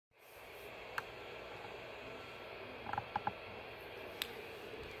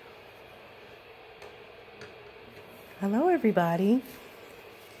Hello everybody.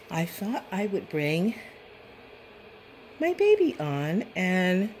 I thought I would bring my baby on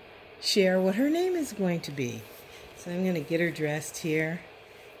and share what her name is going to be. So I'm going to get her dressed here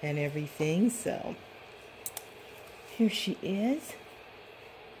and everything. So here she is.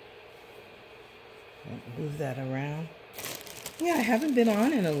 I'll move that around. Yeah, I haven't been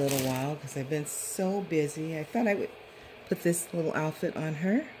on in a little while because I've been so busy. I thought I would put this little outfit on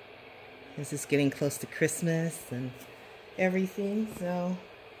her. This is getting close to Christmas and everything, so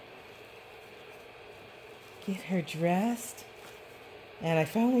get her dressed. And I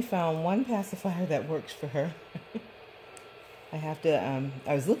finally found one pacifier that works for her. I have to,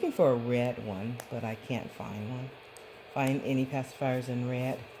 I was looking for a red one, but I can't find any pacifiers in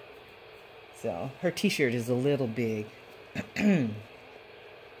red. So her t-shirt is a little big.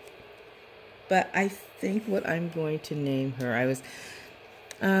 But I think what I'm going to name her, I was,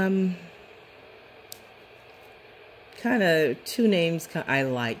 kind of two names I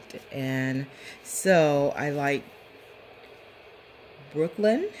liked, and so I like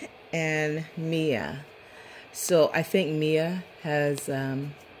Brooklyn and Mia. So I think Mia has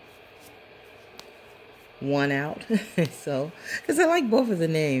won out. So because I like both of the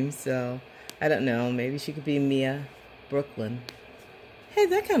names, so I don't know, maybe she could be Mia Brooklyn. Hey,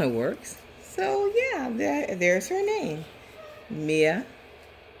 that kind of works. So yeah, there's her name, Mia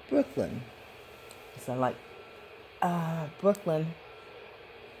Brooklyn. So I like Brooklyn.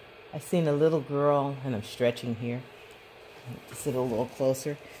 I seen a little girl, and I'm stretching here to sit a little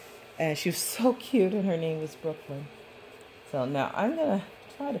closer, and she was so cute, and her name was Brooklyn. So now I'm gonna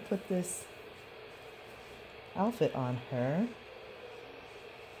try to put this outfit on her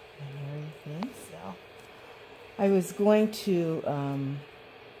and everything. So I was going to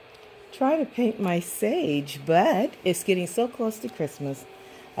try to paint my sage, but it's getting so close to Christmas,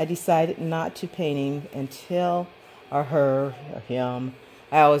 I decided not to paint him until, or her, or him.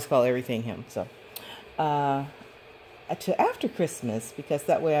 I always call everything him. So, to after Christmas, because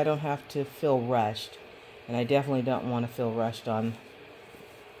that way I don't have to feel rushed, and I definitely don't want to feel rushed on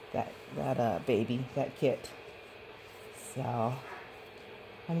that baby, that kit. So,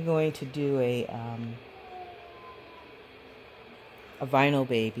 I'm going to do a vinyl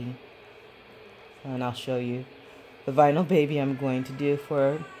baby, and I'll show you the vinyl baby I'm going to do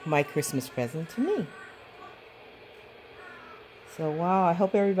for my Christmas present to me. So wow, I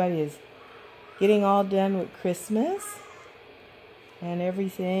hope everybody is getting all done with Christmas and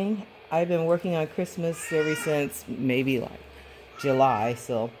everything. I've been working on Christmas ever since maybe like July,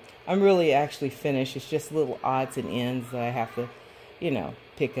 so I'm really actually finished. It's just little odds and ends that I have to,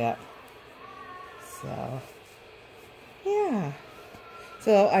 pick up. So yeah.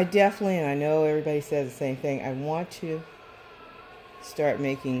 So I definitely, and I know everybody says the same thing, I want to start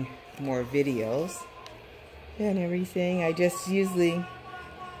making more videos and everything. I just usually,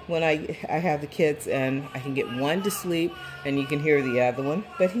 when I have the kids and I can get one to sleep and you can hear the other one,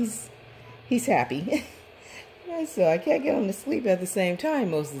 but he's happy. So I can't get him to sleep at the same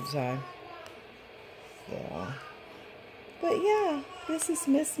time most of the time. So, but yeah, this is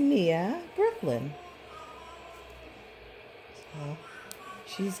Miss Mia Brooklyn. So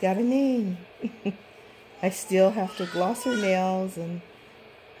she's got a name. I still have to gloss her nails and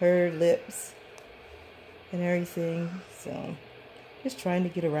her lips and everything, so just trying to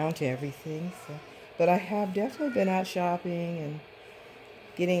get around to everything. So, but I have definitely been out shopping and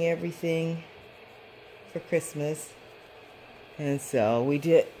getting everything for Christmas, and so we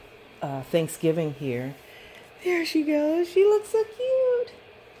did Thanksgiving here. There she goes. She looks so cute.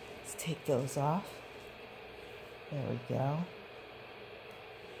 Let's take those off. There we go.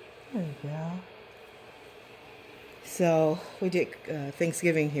 There we go. So we did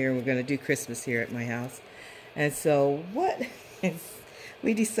Thanksgiving here. We're going to do Christmas here at my house. And so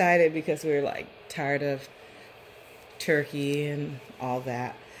we decided, because we were like tired of turkey and all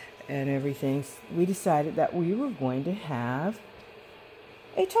that and everything, we decided that we were going to have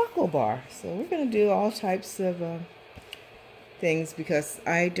a taco bar. So we're going to do all types of things, because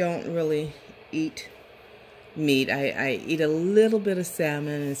I don't really eat meat. I eat a little bit of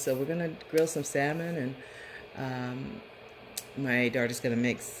salmon, and so we're going to grill some salmon, and my daughter's going to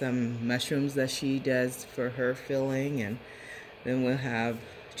make some mushrooms that she does for her filling, and then we'll have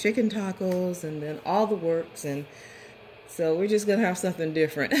chicken tacos, and then all the works, and so we're just going to have something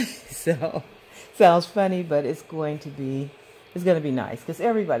different. So, sounds funny, but it's going to be nice, because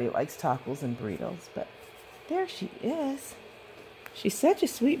everybody likes tacos and burritos. But there she is. She's such a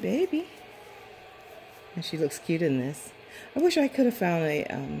sweet baby, and she looks cute in this. I wish I could have found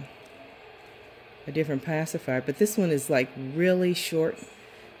a different pacifier, but this one is like really short,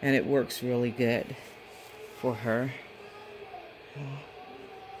 and it works really good for her.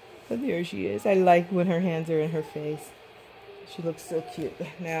 But there she is. I like when her hands are in her face. She looks so cute.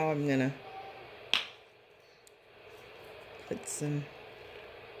 Now I'm gonna put some.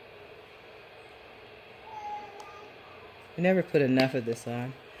 I never put enough of this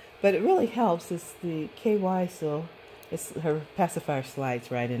on, but it really helps. It's the KY, so her pacifier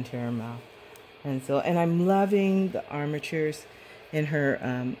slides right into her mouth, and I'm loving the armatures in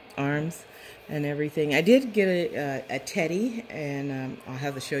her arms and everything. I did get a teddy, and I'll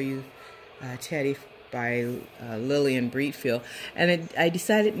have to show you Teddy by Lillian Breedfield, and I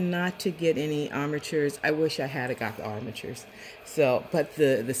decided not to get any armatures. I wish I had got the armatures. So, but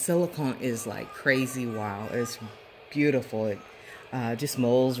the silicone is like crazy wild. It's beautiful. It just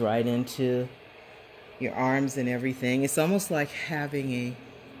molds right into your arms and everything. It's almost like having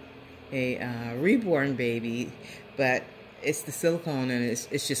a reborn baby, but it's the silicone, and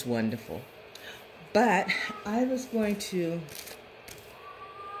it's just wonderful. But I was going to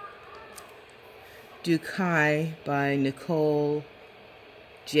do Kai by Nicole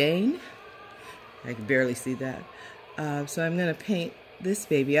Jane. I can barely see that. So I'm going to paint this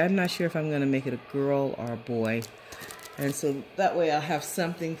baby. I'm not sure if I'm going to make it a girl or a boy. And so that way I'll have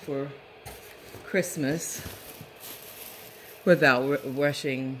something for Christmas without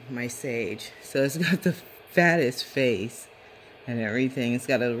rushing my sage. So it's got the fattest face and everything. It's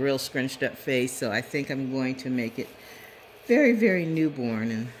got a real scrunched up face. So I think I'm going to make it very, very newborn.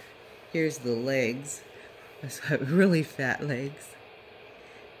 And here's the legs. It's got really fat legs.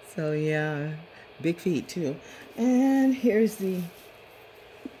 So yeah, big feet too. And here's the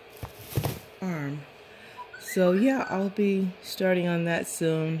arm. So yeah, I'll be starting on that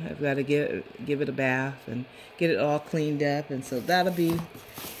soon. I've got to give it a bath and get it all cleaned up. And so that'll be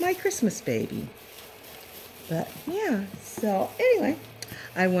my Christmas baby. But yeah, so anyway,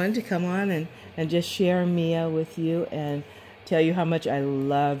 I wanted to come on and just share Mia with you and tell you how much I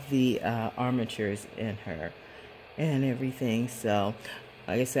love the armatures in her and everything. So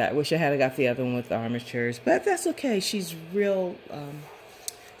like I said, I wish I had got the other one with the armatures, but that's okay. She's real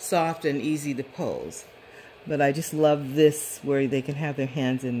soft and easy to pose. But I just love this where they can have their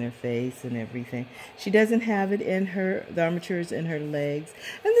hands in their face and everything. She doesn't have it in the armatures in her legs.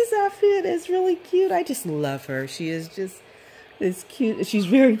 And this outfit is really cute. I just love her. She is just this cute. She's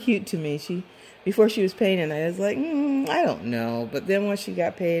very cute to me. Before she was painted, I was like, I don't know. But then once she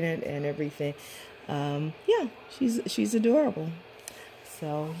got painted and everything, yeah, she's adorable.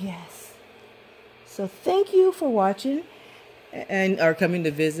 So yes. So thank you for watching and are coming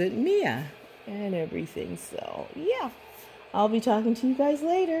to visit Mia and everything. So yeah, I'll be talking to you guys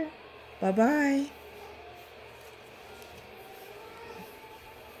later. Bye bye.